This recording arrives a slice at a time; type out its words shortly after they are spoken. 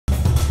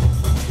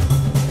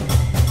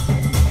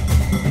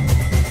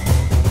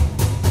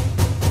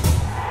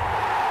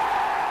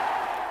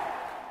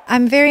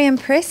I'm very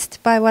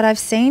impressed by what I've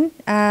seen.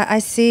 I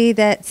see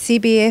that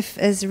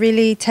CBF is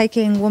really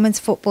taking women's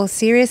football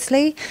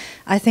seriously.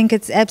 I think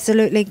it's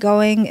absolutely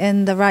going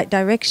in the right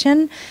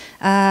direction.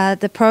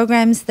 The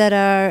programs that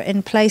are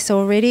in place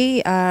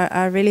already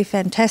are really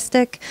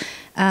fantastic.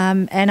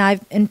 And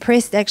I'm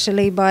impressed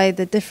actually by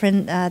the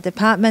different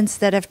departments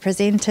that have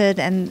presented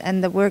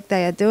and the work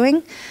they are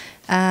doing.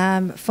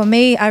 For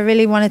me, I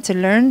really wanted to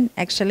learn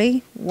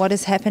actually what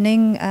is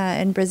happening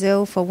in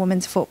Brazil for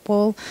women's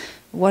football.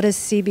 What is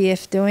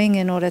CBF doing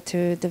in order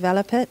to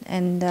develop it?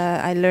 And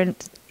I learned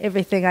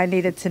everything I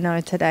needed to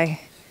know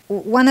today.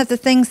 One of the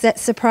things that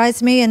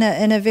surprised me in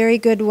a very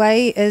good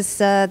way is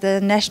the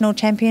national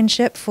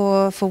championship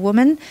for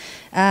women.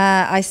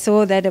 I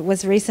saw that it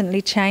was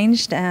recently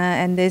changed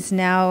and there's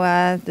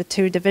now the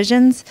 2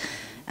 divisions.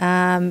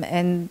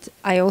 And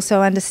I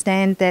also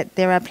understand that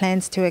there are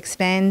plans to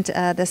expand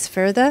this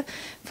further.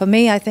 For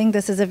me, I think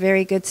this is a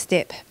very good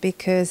step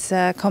because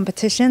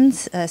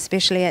competitions,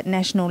 especially at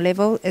national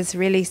level, is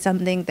really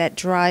something that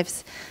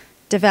drives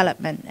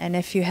development. And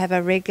if you have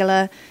a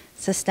regular,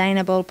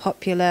 sustainable,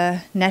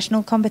 popular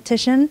national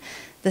competition,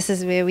 this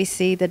is where we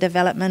see the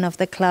development of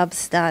the clubs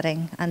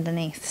starting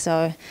underneath.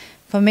 So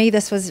for me,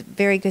 this was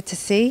very good to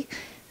see.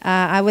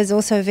 I was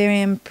also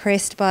very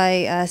impressed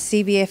by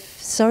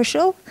CBF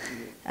Social.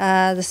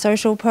 The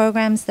social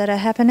programs that are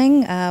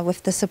happening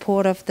with the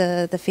support of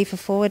the FIFA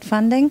Forward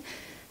funding.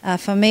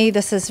 For me,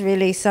 this is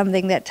really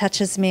something that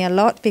touches me a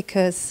lot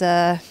because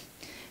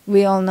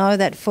we all know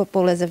that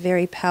football is a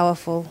very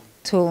powerful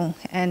tool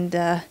and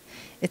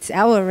it's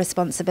our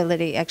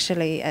responsibility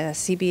actually,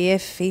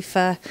 CBF,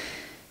 FIFA,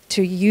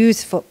 to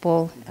use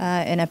football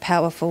in a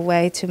powerful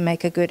way to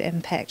make a good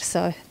impact.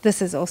 So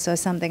this is also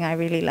something I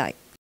really like.